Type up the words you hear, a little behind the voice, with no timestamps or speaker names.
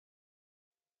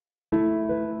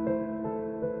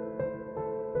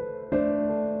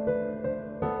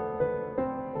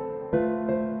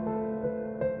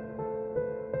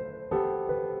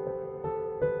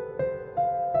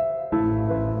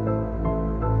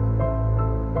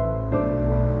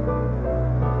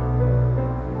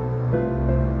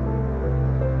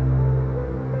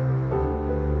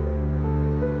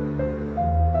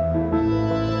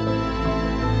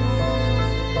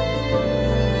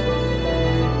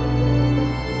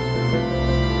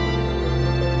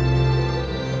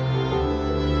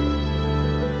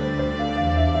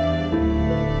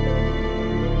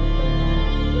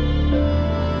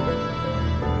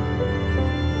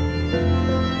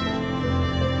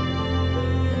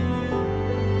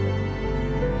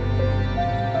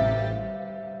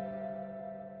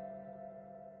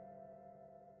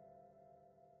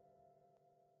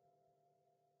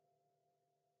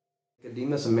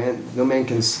Nicodemus, no man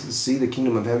can see the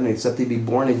kingdom of heaven except he be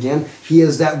born again. He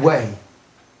is that way.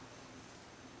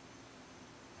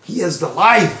 He is the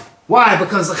life. Why?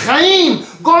 Because the Chaim,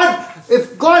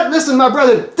 listen, my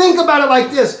brother, think about it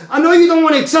like this. I know you don't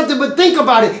want to accept it, but think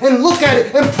about it and look at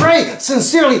it and pray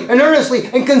sincerely and earnestly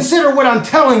and consider what I'm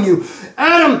telling you.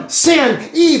 Adam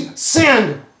sinned, Eve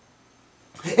sinned,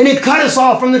 and it cut us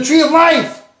off from the tree of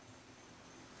life.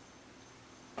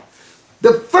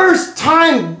 The first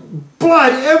time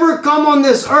blood ever come on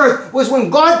this earth was when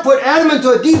God put Adam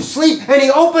into a deep sleep and he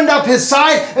opened up his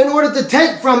side in order to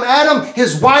take from Adam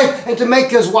his wife and to make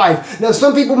his wife. Now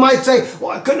some people might say,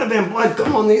 well, it couldn't have been blood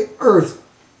come on the earth.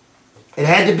 It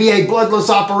had to be a bloodless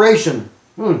operation.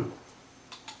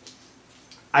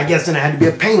 I guess then it had to be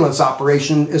a painless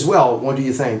operation as well. What do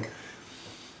you think?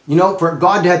 You know, for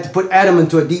God to have to put Adam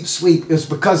into a deep sleep is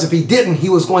because if he didn't, he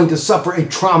was going to suffer a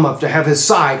trauma to have his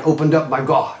side opened up by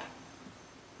God.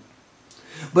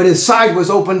 But his side was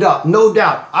opened up, no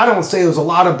doubt. I don't say it was a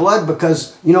lot of blood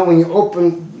because, you know, when you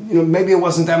open, you know, maybe it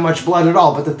wasn't that much blood at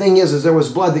all. But the thing is there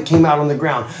was blood that came out on the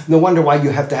ground. No wonder why you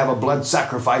have to have a blood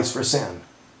sacrifice for sin.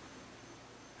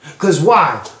 Because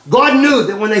why? God knew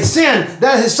that when they sinned,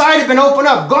 that his side had been opened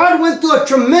up. God went through a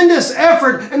tremendous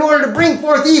effort in order to bring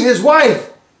forth Eve, his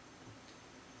wife,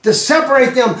 to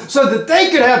separate them so that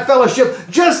they could have fellowship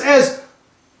just as,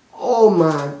 oh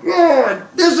my God,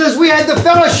 this is, we had the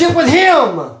fellowship with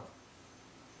him.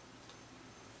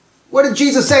 What did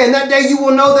Jesus say? In that day you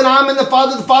will know that I am in the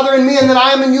Father in me, and that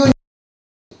I am in you.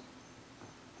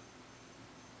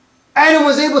 Adam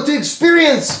was able to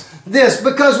experience this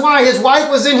because why? His wife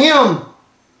was in him.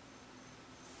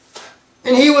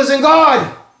 And he was in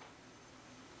God.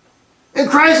 And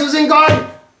Christ was in God.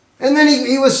 And then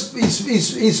he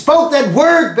spoke that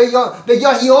word,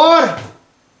 Beyahior.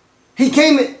 He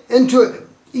came into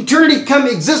eternity, come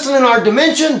existent in our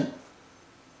dimension.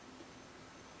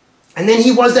 And then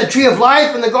he was that tree of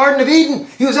life in the Garden of Eden.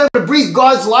 He was able to breathe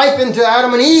God's life into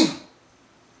Adam and Eve.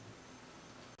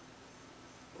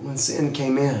 When sin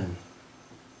came in,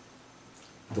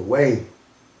 the way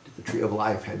to the tree of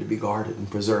life had to be guarded and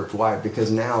preserved. Why?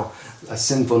 Because now a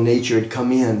sinful nature had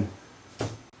come in.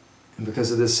 And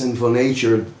because of this sinful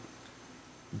nature,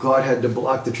 God had to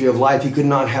block the tree of life. He could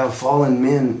not have fallen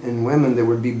men and women that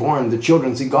would be born. The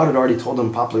children, see, God had already told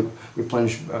them properly,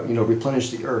 replenish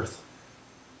the earth.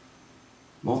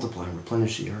 Multiply and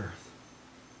replenish the earth.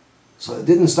 So it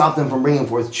didn't stop them from bringing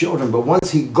forth children. But once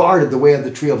he guarded the way of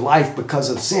the tree of life because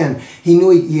of sin, he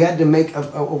knew he had to make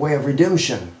a way of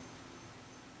redemption.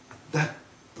 That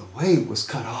the way was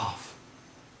cut off.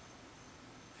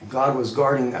 And God was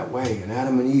guarding that way. And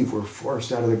Adam and Eve were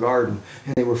forced out of the garden.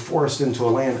 And they were forced into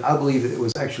a land. I believe that it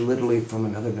was actually literally from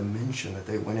another dimension that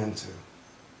they went into.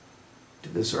 To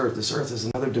this earth. This earth is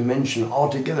another dimension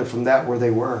altogether from that where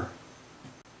they were.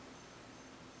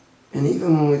 And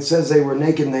even when it says they were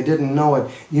naked and they didn't know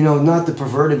it, you know, not the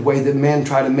perverted way that men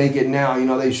try to make it now. You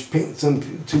know, they paint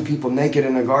two people naked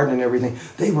in a garden and everything.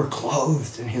 They were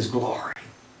clothed in his glory.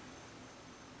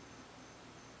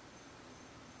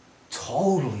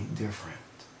 Totally different.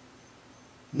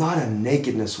 Not a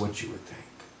nakedness what you would think.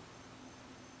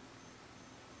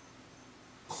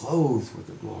 Clothed with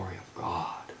the glory of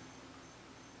God.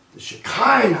 The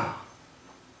Shekinah.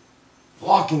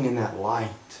 Walking in that light.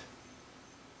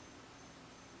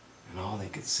 And all they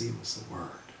could see was the Word.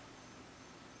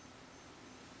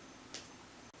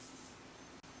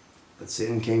 But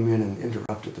sin came in and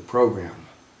interrupted the program.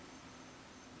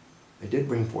 They did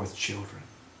bring forth children.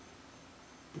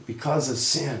 But because of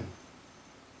sin,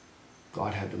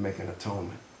 God had to make an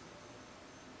atonement.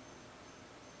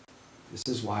 This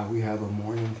is why we have a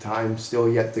mourning time still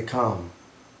yet to come.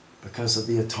 Because of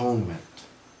the atonement.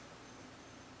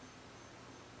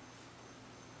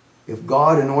 If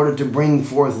God, in order to bring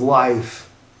forth life,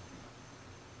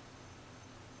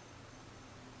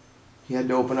 he had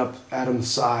to open up Adam's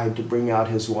side to bring out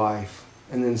his wife.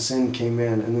 And then sin came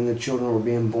in, and then the children were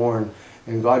being born.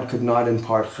 And God could not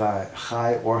impart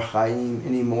chai or chaim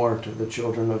anymore to the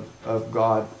children of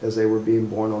God as they were being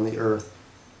born on the earth.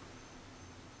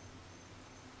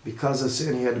 Because of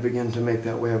sin, he had to begin to make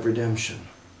that way of redemption.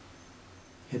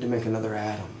 He had to make another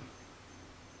Adam.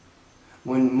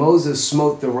 When Moses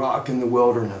smote the rock in the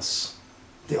wilderness,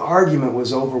 the argument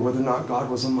was over whether or not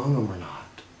God was among them or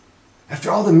not.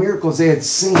 After all the miracles they had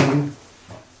seen,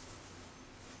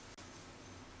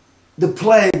 the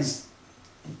plagues,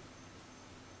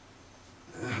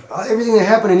 everything that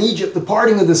happened in Egypt, the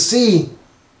parting of the sea,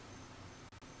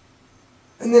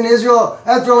 and then Israel,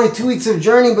 after only 2 weeks of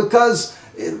journey, because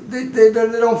they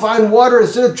don't find water,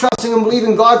 instead of trusting and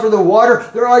believing God for the water,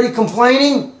 they're already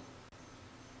complaining.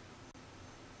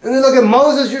 And then look at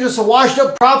Moses, you're just a washed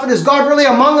up prophet. Is God really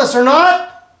among us or not?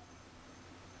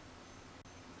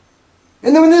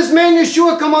 And then when this man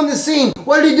Yeshua come on the scene,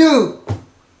 what did he do?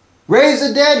 Raise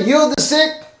the dead, heal the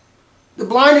sick. The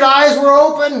blinded eyes were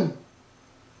open.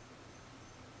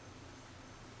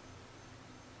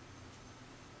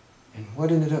 And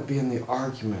what ended up being the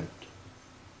argument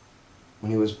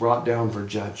when he was brought down for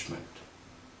judgment?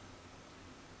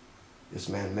 This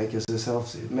man makes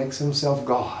himself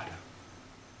God.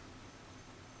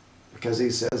 Because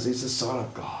he says he's the Son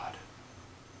of God.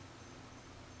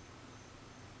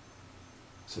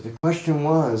 So the question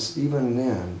was, even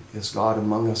then, is God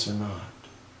among us or not?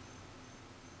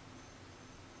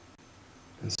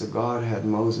 And so God had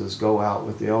Moses go out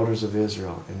with the elders of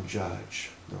Israel and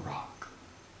judge the rock.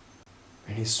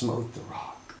 And he smote the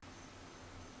rock.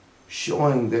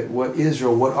 Showing that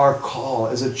what our call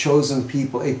as a chosen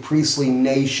people, a priestly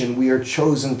nation, we are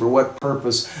chosen for what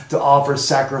purpose? To offer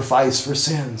sacrifice for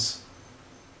sins.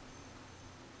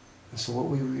 And so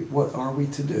what are we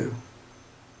to do?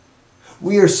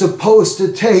 We are supposed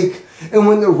to take, and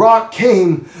when the rock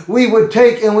came, we would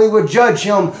take and we would judge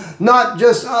him, not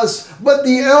just us, but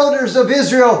the elders of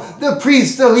Israel, the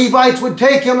priests, the Levites would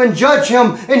take him and judge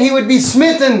him, and he would be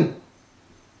smitten.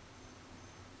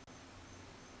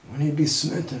 When he'd be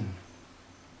smitten,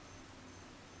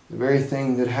 the very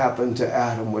thing that happened to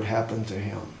Adam would happen to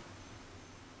him.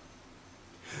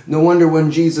 No wonder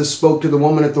when Jesus spoke to the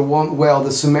woman at the well,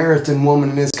 the Samaritan woman,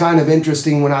 and it's kind of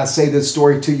interesting when I say this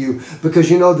story to you,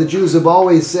 because you know the Jews have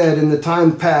always said in the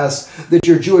time past that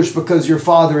you're Jewish because your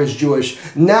father is Jewish.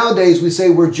 Nowadays we say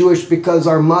we're Jewish because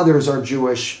our mothers are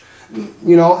Jewish.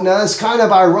 You know, now it's kind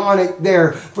of ironic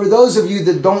there. For those of you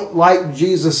that don't like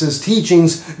Jesus'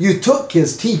 teachings, you took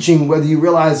his teaching whether you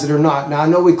realize it or not. Now I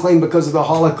know we claim because of the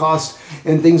Holocaust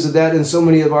and things of that, and so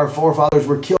many of our forefathers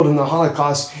were killed in the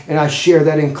Holocaust, and I share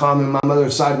that in common. My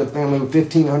mother's side of the family with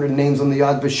 1,500 names on the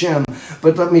Yad Vashem.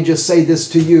 But let me just say this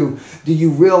to you. Do you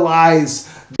realize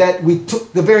that we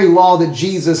took the very law that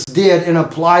Jesus did and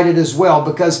applied it as well?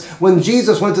 Because when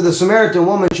Jesus went to the Samaritan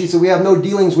woman, she said, we have no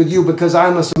dealings with you because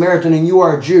I'm a Samaritan and you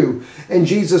are a Jew. And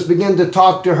Jesus began to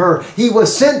talk to her. He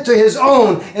was sent to his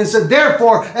own and said,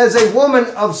 therefore, as a woman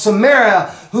of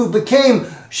Samaria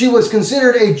she was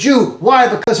considered a Jew.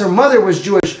 Why? Because her mother was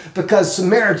Jewish. Because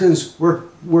Samaritans were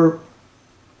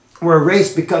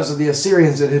erased because of the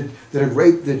Assyrians that had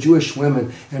raped the Jewish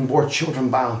women and bore children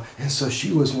bound. And so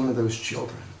she was one of those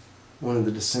children, one of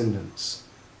the descendants.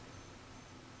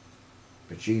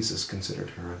 But Jesus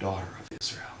considered her a daughter of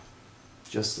Israel,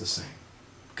 just the same,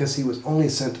 because he was only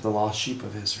sent to the lost sheep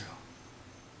of Israel.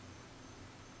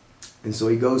 And so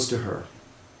he goes to her.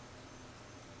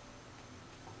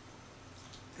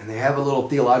 And they have a little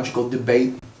theological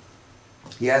debate.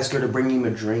 He asks her to bring him a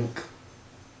drink.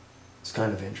 It's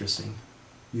kind of interesting.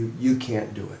 You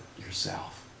can't do it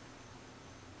yourself.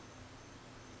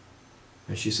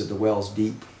 And she said, the well's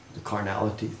deep, the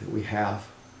carnality that we have.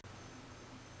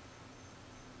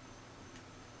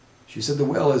 She said, the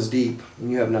well is deep and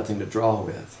you have nothing to draw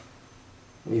with.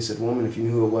 And he said, woman, if you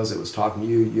knew who it was that was talking to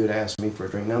you, you'd ask me for a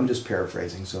drink. Now I'm just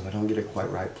paraphrasing, so if I don't get it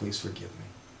quite right, please forgive me.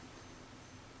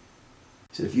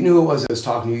 He said, if you knew who it was that was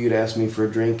talking to you, you'd ask me for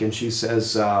a drink. And she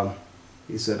says,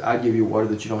 he said, I'd give you water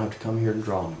that you don't have to come here and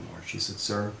draw anymore. She said,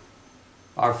 sir,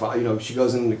 our father, she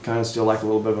goes into kind of still like a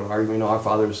little bit of an argument. Our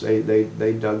fathers,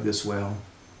 they dug this well.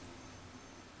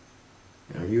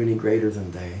 And are you any greater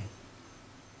than they?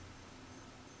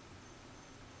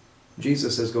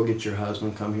 Jesus says, go get your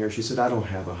husband, come here. She said, I don't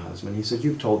have a husband. He said,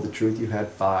 you've told the truth. You've had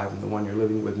 5, and the one you're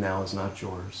living with now is not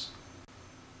yours.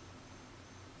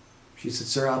 She said,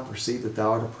 sir, I perceive that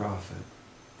thou art a prophet.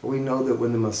 For we know that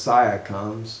when the Messiah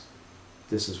comes,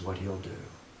 this is what he'll do.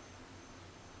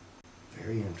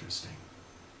 Very interesting.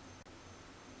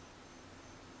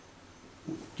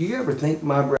 Do you ever think,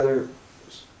 my brother,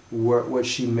 what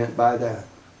she meant by that?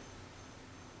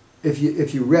 If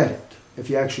you read it, if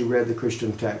you actually read the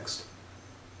Christian text,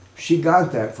 she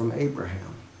got that from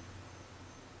Abraham.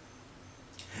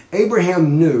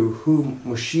 Abraham knew who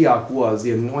Mashiach was,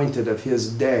 the anointed of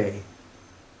his day,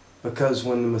 because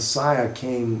when the Messiah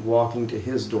came walking to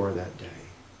his door that day,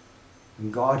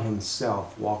 and God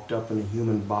himself walked up in a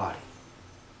human body,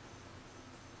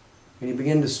 and he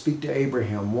began to speak to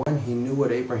Abraham. One, he knew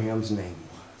what Abraham's name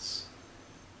was.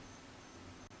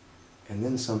 And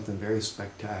then something very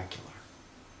spectacular.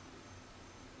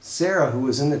 Sarah, who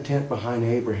was in the tent behind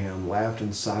Abraham, laughed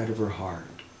inside of her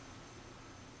heart.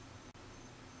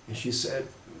 And she said,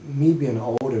 me being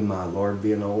old and my Lord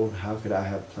being old, how could I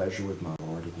have pleasure with my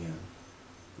Lord again?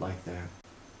 Like that.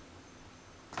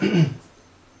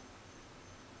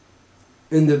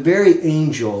 And the very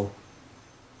angel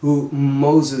who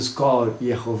Moses called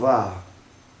Yehovah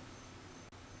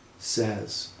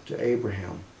says to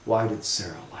Abraham, why did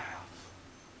Sarah laugh?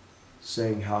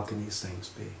 Saying, how can these things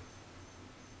be?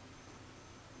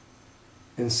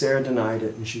 And Sarah denied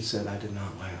it, and she said, I did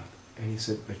not laugh. And he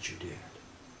said, but you did.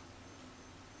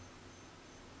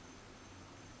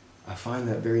 I find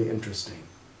that very interesting.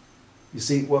 You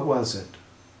see, what was it?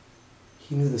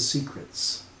 He knew the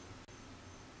secrets.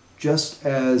 Just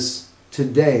as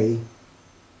today,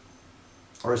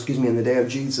 or excuse me, in the day of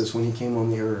Jesus when he came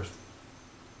on the earth,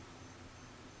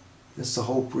 this is the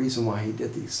whole reason why he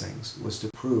did these things, was to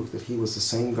prove that he was the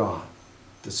same God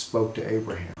that spoke to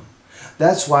Abraham.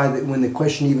 That's why that when the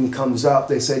question even comes up,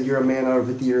 they said, you're a man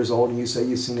over 50 years old, and you say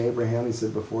you've seen Abraham. He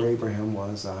said, before Abraham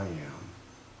was, I am.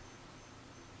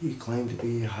 He claimed to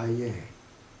be Yahweh.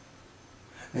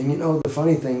 And you know, the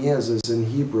funny thing is in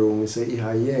Hebrew, when we say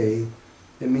Yahweh,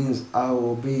 it means I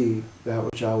will be that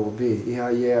which I will be.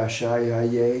 Yahweh, Ashai,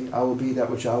 Yahweh, I will be that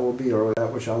which I will be, or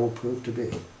that which I will prove to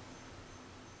be.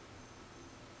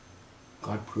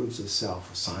 God proves himself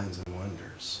with signs and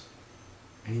wonders.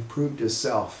 And he proved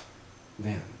himself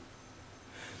then.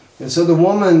 And so the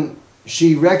woman,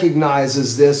 she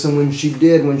recognizes this, and when she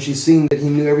did, when she seen that he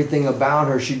knew everything about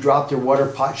her, she dropped her water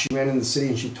pot, she ran in the city,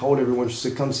 and she told everyone, she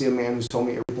said, come see a man who's told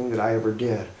me everything that I ever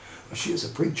did. Well, she is a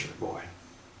preacher, boy.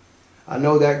 I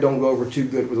know that don't go over too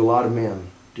good with a lot of men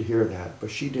to hear that,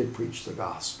 but she did preach the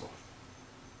gospel.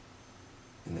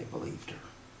 And they believed her.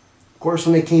 Of course,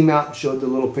 when they came out and showed the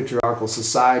little patriarchal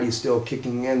society still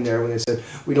kicking in there, when they said,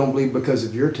 we don't believe because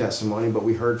of your testimony, but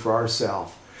we heard for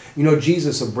ourselves. You know,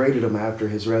 Jesus upbraided them after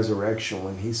his resurrection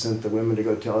when he sent the women to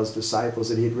go tell his disciples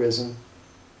that he had risen,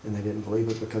 and they didn't believe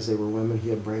it because they were women.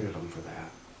 He upbraided them for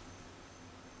that.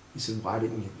 He said, why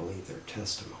didn't you believe their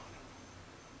testimony?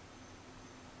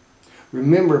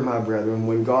 Remember, my brethren,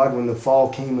 when the fall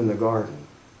came in the garden,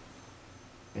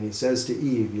 and he says to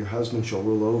Eve, your husband shall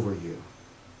rule over you.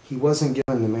 He wasn't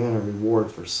giving the man a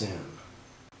reward for sin.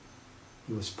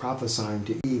 He was prophesying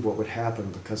to Eve what would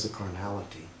happen because of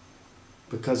carnality.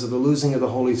 Because of the losing of the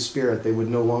Holy Spirit, they would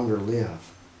no longer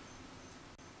live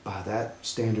by that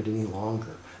standard any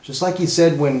longer. Just like he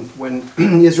said when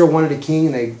Israel wanted a king,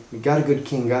 and they got a good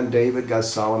king, got David, got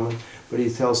Solomon, but he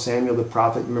tells Samuel the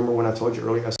prophet, remember when I told you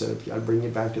earlier, I said, I'd bring you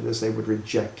back to this, they would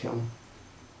reject him.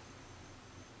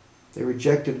 They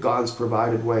rejected God's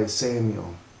provided way,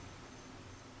 Samuel.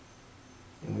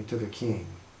 And we took a king.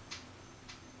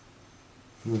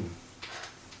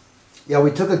 Yeah, we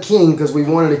took a king because we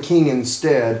wanted a king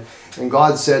instead. And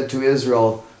God said to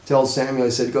Israel, tell Samuel,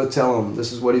 he said, go tell him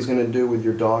this is what he's going to do with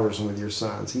your daughters and with your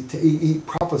sons. He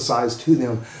prophesied to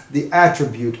them the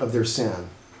attribute of their sin.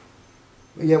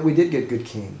 But yet we did get a good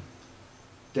king.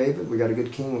 David, we got a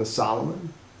good king with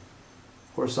Solomon.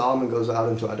 Of course, Solomon goes out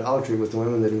into idolatry with the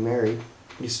women that he married.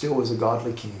 But he still was a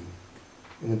godly king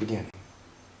in the beginning.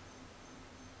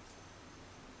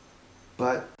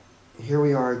 But here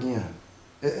we are again.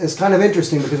 It's kind of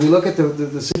interesting because we look at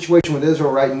the situation with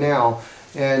Israel right now,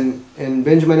 and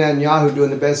Benjamin Netanyahu doing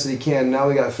the best that he can. Now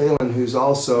we got Phelan, who's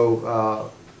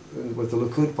also with the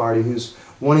Likud party, who's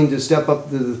wanting to step up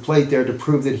to the plate there to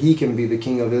prove that he can be the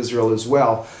king of Israel as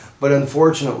well. But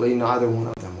unfortunately, neither one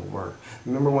of them will work.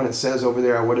 Remember when it says over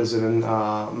there, what is it, in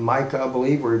Micah, I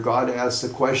believe, where God asks the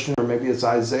question, or maybe it's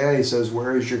Isaiah, he says,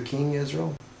 where is your king,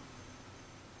 Israel?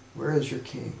 Where is your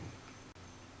king?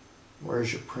 Where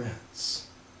is your prince?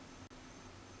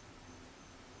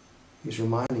 He's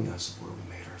reminding us of where we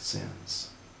made our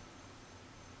sins.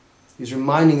 He's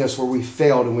reminding us where we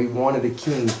failed and we wanted a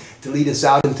king to lead us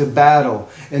out into battle.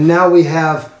 And now we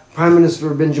have Prime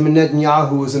Minister Benjamin Netanyahu,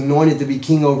 who was anointed to be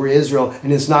king over Israel,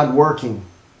 and it's not working.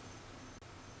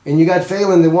 And you got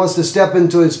Phelan that wants to step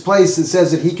into his place that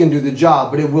says that he can do the job,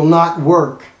 but it will not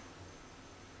work.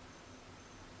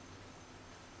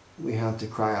 We have to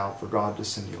cry out for God to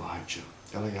send Elijah,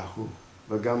 Eliyahu,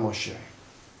 V'gam Moshe.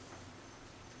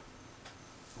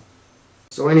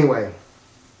 So anyway,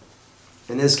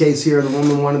 in this case here, the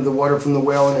woman wanted the water from the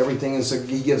well and everything, and so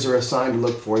he gives her a sign to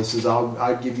look for. He says,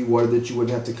 I'll give you water that you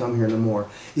wouldn't have to come here no more.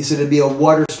 He said, it'd be a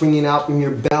water springing out from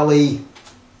your belly.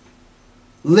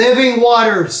 Living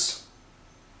waters.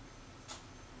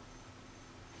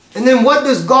 And then what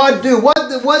does God do?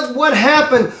 What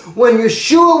happened when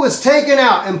Yeshua was taken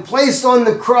out and placed on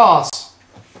the cross?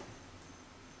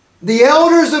 The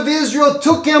elders of Israel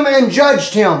took him and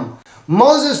judged him.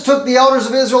 Moses took the elders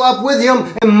of Israel up with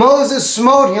him, and Moses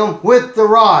smote him with the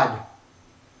rod.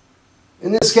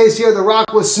 In this case here, the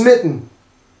rock was smitten,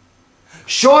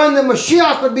 showing that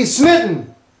Mashiach would be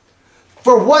smitten.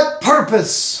 For what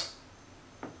purpose?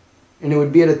 And it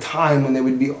would be at a time when they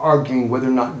would be arguing whether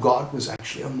or not God was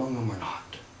actually among them or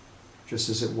not. Just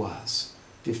as it was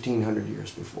 1,500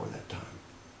 years before that time.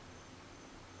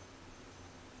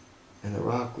 And the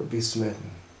rock would be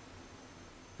smitten.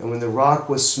 And when the rock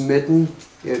was smitten,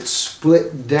 it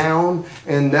split down,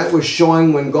 and that was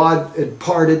showing when God had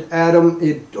parted Adam,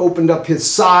 it opened up his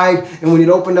side, and when it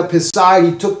opened up his side,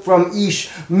 he took from Ish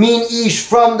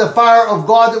from the fire of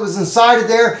God that was inside of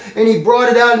there, and he brought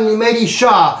it out and he made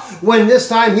Isha. When this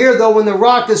time here, though, when the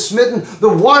rock is smitten, the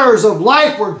waters of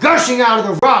life were gushing out of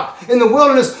the rock in the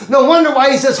wilderness. No wonder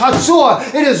why he says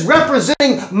Hatsua. It is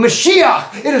representing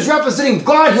Mashiach. It is representing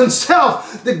God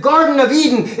himself, the Garden of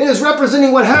Eden. It is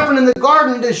representing what happened in the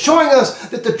garden. It is showing us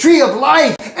that the tree of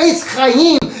life, Eitz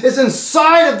Chaim, is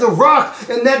inside of the rock,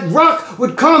 and that rock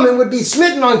would come and would be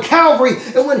smitten on Calvary,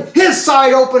 and when his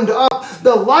side opened up,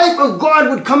 the life of God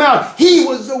would come out. He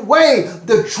was the way,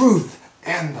 the truth,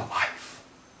 and the life.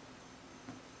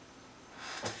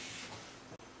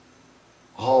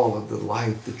 All of the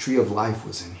life, the tree of life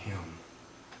was in him.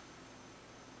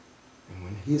 And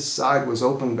when his side was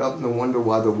opened up, no wonder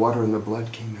why the water and the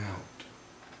blood came out.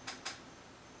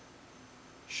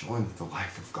 Showing that the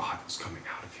life of God was coming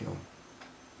out of him.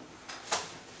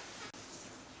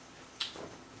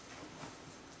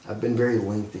 I've been very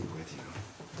lengthy with you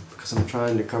because I'm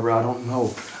trying to cover. I don't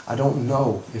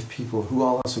know if people, who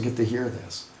all else will get to hear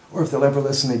this, or if they'll ever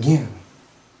listen again.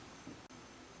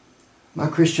 My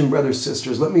Christian brothers,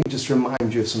 sisters, let me just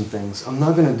remind you of some things. I'm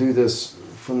not going to do this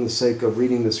from the sake of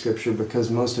reading the scripture because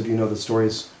most of you know the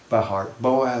stories by heart.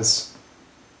 Boaz,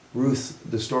 Ruth,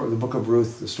 the book of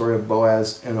Ruth, the story of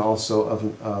Boaz, and also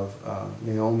of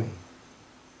Naomi,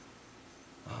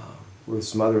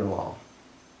 Ruth's mother-in-law,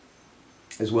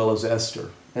 as well as Esther.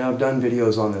 And I've done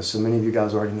videos on this, so many of you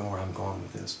guys already know where I'm going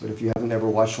with this. But if you haven't ever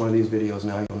watched one of these videos,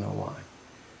 now you'll know why.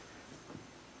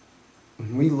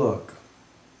 When we look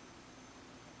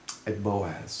at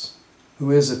Boaz,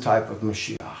 who is a type of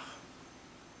Mashiach,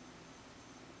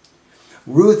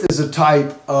 Ruth is a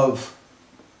type of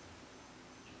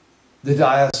the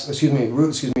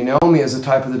Naomi is a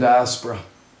type of the diaspora.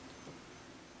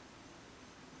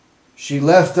 She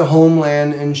left the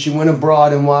homeland and she went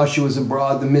abroad, and while she was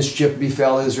abroad, the mischief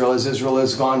befell Israel. As Israel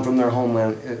has gone from their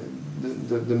homeland,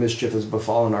 the mischief has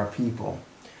befallen our people.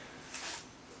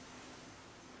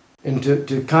 And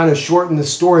to kind of shorten the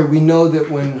story, we know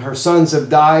that when her sons have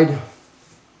died,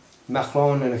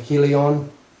 Machlon and Achilion,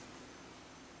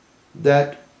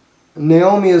 that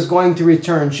Naomi is going to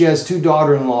return. She has two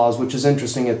daughter-in-laws, which is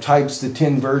interesting. It types the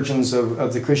 10 virgins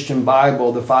of the Christian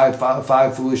Bible, the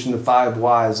five foolish and the 5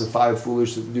 wise. The 5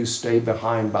 foolish that do stay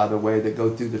behind, by the way, that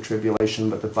go through the tribulation,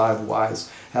 but the 5 wise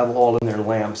have all in their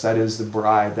lamps. That is the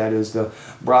bride. That is the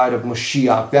bride of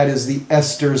Mashiach. That is the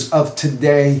Esthers of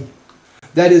today.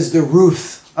 That is the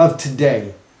Ruth of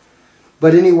today.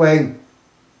 But anyway,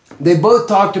 they both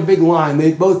talked a big line.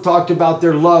 They both talked about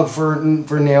their love for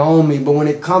Naomi. But when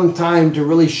it come time to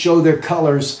really show their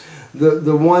colors,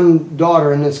 the one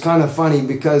daughter, and it's kind of funny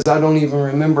because I don't even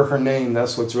remember her name.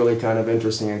 That's what's really kind of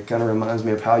interesting. It kind of reminds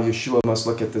me of how Yeshua must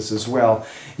look at this as well.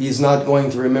 He's not going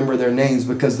to remember their names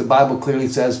because the Bible clearly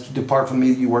says, "Depart from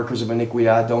me, you workers of iniquity.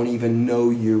 I don't even know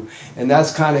you." And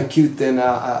that's kind of cute then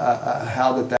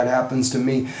how that happens to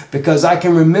me, because I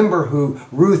can remember who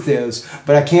Ruth is,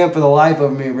 but I can't for the life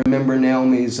of me remember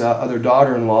Naomi's other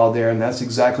daughter-in-law there, and that's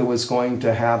exactly what's going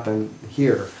to happen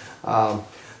here.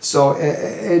 So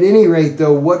at any rate,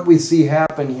 though, what we see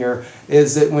happen here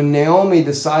is that when Naomi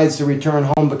decides to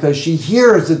return home, because she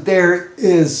hears that there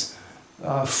is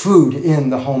food in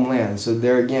the homeland. So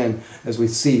there again, as we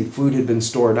see, food had been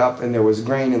stored up and there was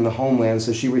grain in the homeland.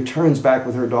 So she returns back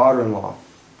with her daughter-in-law.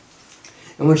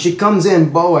 And when she comes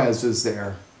in, Boaz is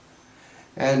there.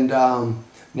 And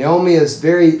Naomi is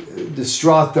very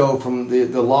distraught, though, from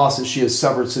the loss that she has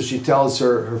suffered. So she tells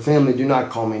her family, "Do not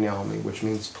call me Naomi," which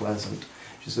means pleasant.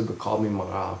 She said, "But call me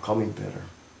Marah, call me bitter."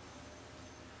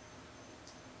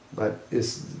 But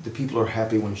the people are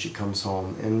happy when she comes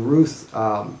home. And Ruth,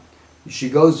 she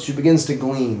begins to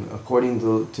glean according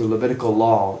to Levitical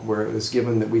law, where it was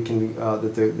given that we can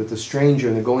that the stranger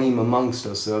and the goyim amongst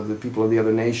us, the people of the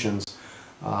other nations,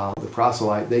 the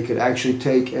proselyte, they could actually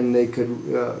take and they could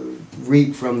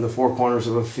reap from the 4 corners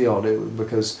of a field,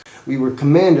 because we were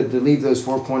commanded to leave those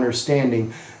 4 corners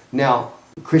standing. Now,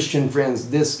 Christian friends,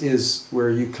 this is where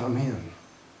you come in.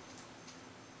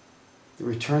 The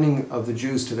returning of the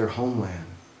Jews to their homeland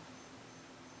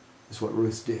is what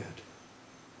Ruth did.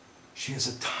 She is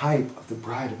a type of the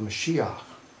bride of Mashiach.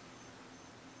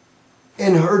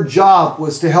 And her job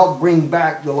was to help bring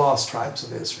back the lost tribes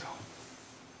of Israel.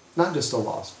 Not just the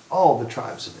lost, all the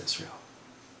tribes of Israel.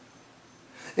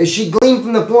 as she gleaned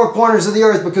from the four corners of the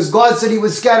earth, because God said he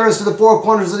would scatter us to the four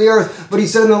corners of the earth, but he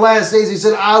said in the last days, he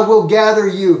said, I will gather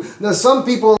you. Now some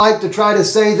people like to try to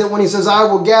say that when he says, I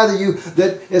will gather you,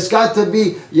 that it's got to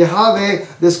be Yahweh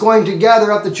that's going to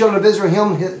gather up the children of Israel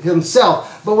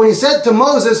himself. But when he said to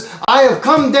Moses, I have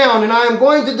come down and I am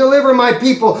going to deliver my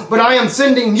people, but I am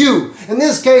sending you. In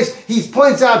this case, he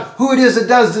points out who it is that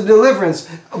does the deliverance.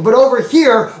 But over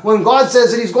here, when God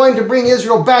says that he's going to bring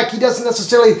Israel back, he doesn't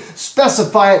necessarily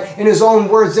specify it in his own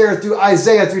words there through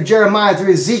Isaiah, through Jeremiah,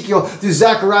 through Ezekiel, through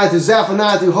Zechariah, through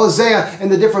Zephaniah, through Hosea,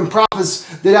 and the different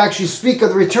prophets that actually speak of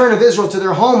the return of Israel to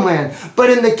their homeland.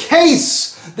 But in the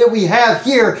case that we have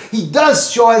here, he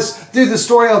does show us through the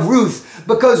story of Ruth,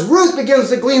 because Ruth begins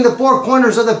to glean the four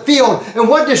corners of the field. And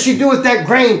what does she do with that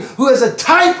grain? Who is a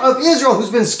type of Israel who's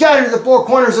been scattered to the four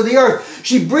corners of the earth.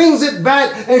 She brings it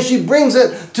back and she brings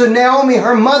it to Naomi,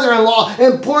 her mother-in-law,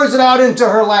 and pours it out into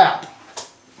her lap.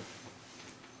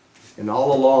 And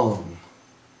all along,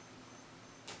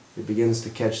 it begins to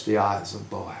catch the eyes of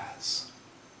Boaz.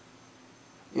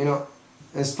 You know,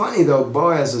 it's funny though,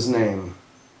 Boaz's name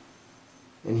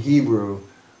in Hebrew,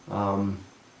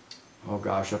 oh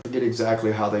gosh, I forget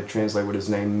exactly how they translate what his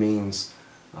name means.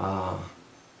 I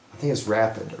think it's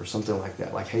rapid or something like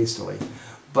that, like hastily.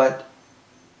 But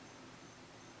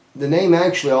the name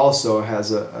actually also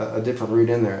has a different root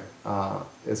in there.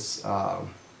 It's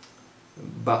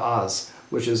Baaz,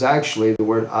 which is actually, the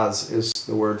word az is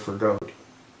the word for goat.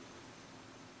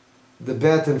 The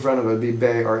bet in front of it would be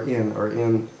be or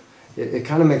in. It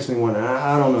kind of makes me wonder.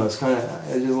 I don't know. It's kind of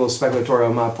a little speculatory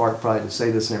on my part probably to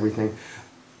say this and everything.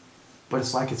 But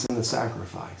it's like it's in the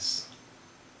sacrifice.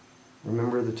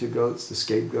 Remember the two goats, the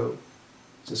scapegoat?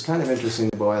 So it's kind of interesting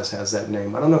that Boaz has that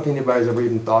name. I don't know if anybody's ever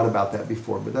even thought about that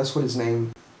before, but that's what his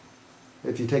name,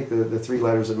 if you take the three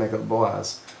letters that make up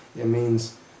Boaz, it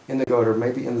means in the goat or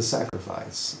maybe in the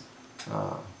sacrifice.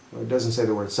 It doesn't say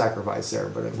the word sacrifice there,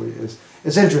 but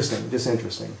it's interesting, just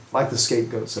interesting, like the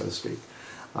scapegoat, so to speak.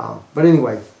 But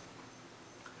anyway,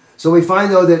 so we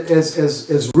find though that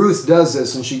as Ruth does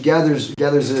this and she gathers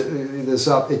this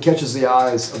up, it catches the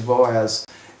eyes of Boaz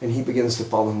and he begins to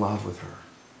fall in love with her.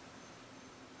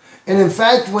 And in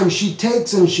fact, when she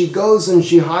takes and she goes and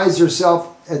she hides herself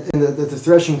at the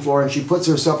threshing floor and she puts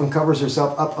herself and covers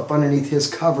herself up underneath his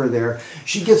cover there,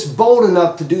 she gets bold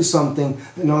enough to do something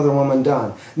that no other woman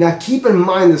done. Now keep in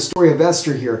mind the story of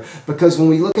Esther here, because when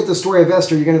we look at the story of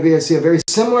Esther, you're going to be able to see a very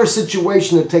similar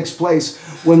situation that takes place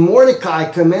when Mordecai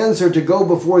commands her to go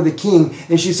before the king,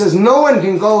 and she says no one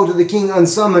can go to the king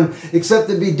unsummoned except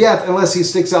to be death unless he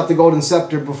sticks out the golden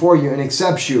scepter before you and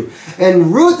accepts you.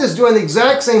 And Ruth is doing the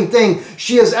exact same thing.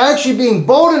 She is actually being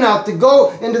bold enough to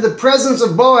go into the presence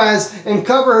of Boaz and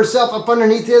cover herself up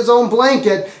underneath his own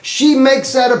blanket. She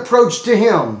makes that approach to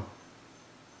him.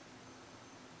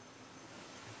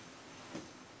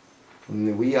 In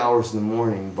the wee hours in the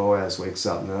morning, Boaz wakes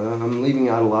up. Now, I'm leaving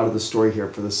out a lot of the story here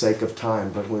for the sake of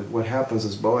time, but what happens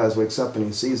is Boaz wakes up and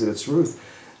he sees that it's Ruth.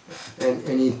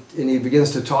 And he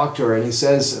begins to talk to her, and he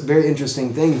says a very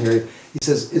interesting thing here. He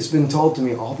says, it's been told to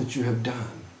me all that you have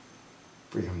done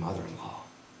for your mother-in-law.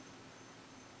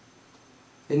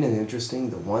 Isn't it interesting?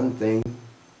 The one thing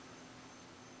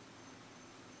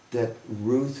that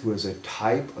Ruth, who is a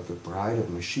type of the bride of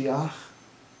Mashiach,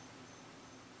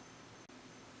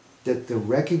 that the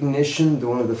recognition,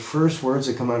 one of the first words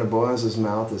that come out of Boaz's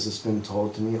mouth is, it's been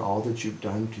told to me all that you've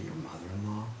done to your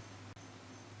mother-in-law.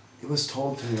 It was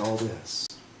told to me all this.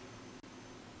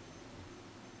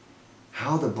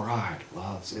 How the bride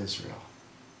loves Israel.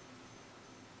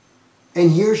 And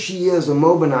here she is, a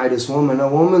Moabitess woman, a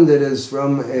woman that is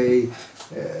from an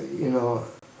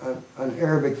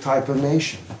Arabic type of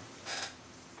nation.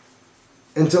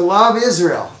 And to love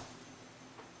Israel,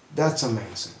 that's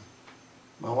amazing.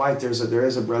 My wife, there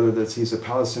is a brother he's a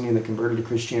Palestinian that converted to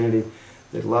Christianity,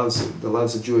 that loves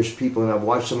the Jewish people, and I've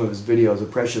watched some of his videos. A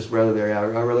precious brother there,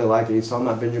 I really like it. He saw him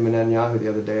at Benjamin Netanyahu the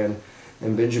other day,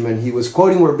 and Benjamin, he was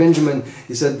quoting where Benjamin,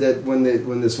 he said that when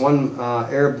this one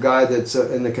Arab guy that's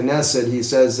in the Knesset, he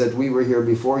says that we were here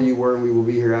before you were and we will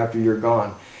be here after you're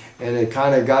gone. And it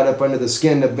kind of got up under the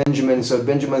skin of Benjamin. So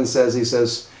Benjamin says, he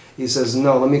says,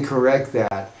 no, let me correct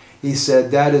that. He said,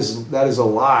 that is a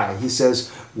lie. He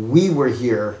says, we were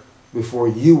here before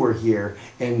you were here,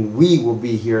 and we will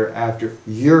be here after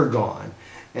you're gone.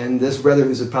 And this brother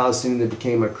who's a Palestinian that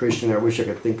became a Christian, I wish I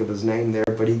could think of his name there,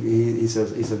 but he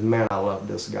says, man, I love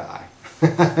this guy.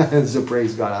 And so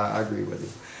praise God, I agree with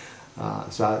him.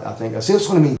 So I think, see, that's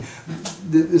what I mean.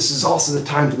 This is also the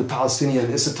time for the Palestinian.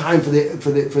 It's the time for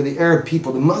the Arab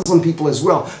people, the Muslim people as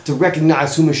well, to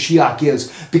recognize who Mashiach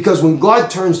is. Because when God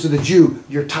turns to the Jew,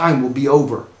 your time will be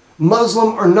over.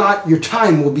 Muslim or not, your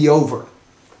time will be over.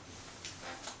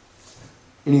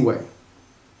 Anyway,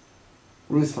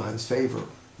 Ruth finds favor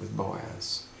with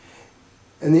Boaz.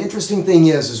 And the interesting thing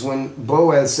is when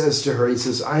Boaz says to her, he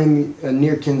says, I am a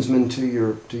near kinsman to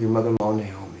your mother-in-law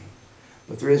Naomi,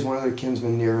 but there is one other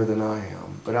kinsman nearer than I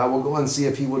am. But I will go and see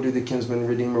if he will do the kinsman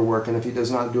redeemer work, and if he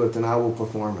does not do it, then I will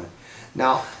perform it.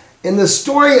 Now, in the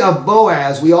story of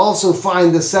Boaz, we also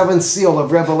find the seventh seal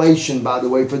of Revelation, by the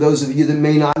way, for those of you that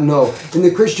may not know. In the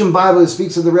Christian Bible, it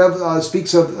speaks of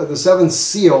the seventh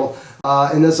seal,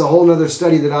 and that's a whole other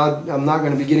study that I'm not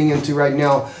going to be getting into right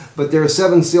now. But there are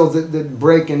seven seals that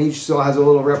break, and each seal has a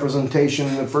little representation.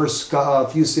 In the first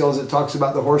few seals, it talks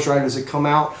about the horse riders that come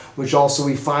out, which also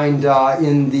we find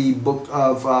in the book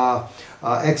of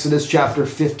Exodus chapter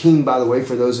 15, by the way,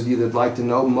 for those of you that like to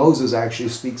know. Moses actually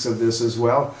speaks of this as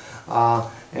well.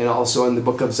 And also in the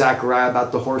book of Zechariah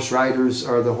about the horse riders,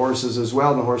 or the horses as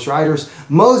well, the horse riders.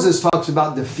 Moses talks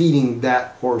about defeating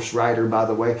that horse rider, by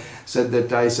the way. Said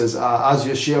that he says, Az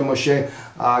Yashir Moshe,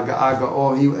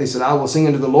 he said, I will sing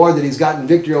unto the Lord that he's gotten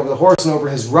victory over the horse and over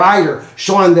his rider,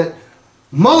 showing that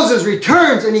Moses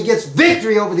returns and he gets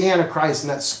victory over the Antichrist and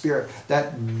that spirit,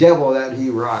 that devil that he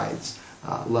rides.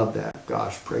 Love that.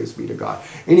 Gosh, praise be to God.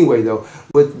 Anyway, though,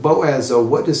 with Boaz, though,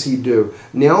 what does he do?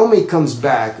 Naomi comes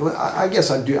back. I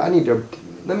guess I need to,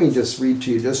 let me just read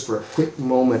to you just for a quick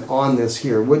moment on this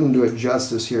here. Wouldn't do it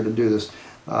justice here to do this.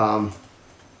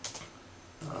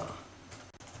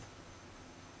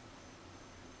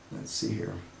 Let's see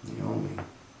here. Naomi.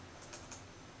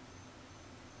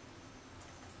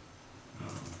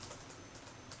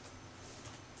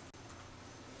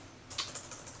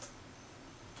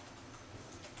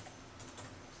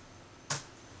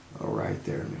 Right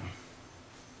there now.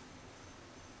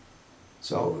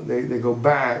 So they go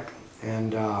back,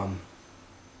 and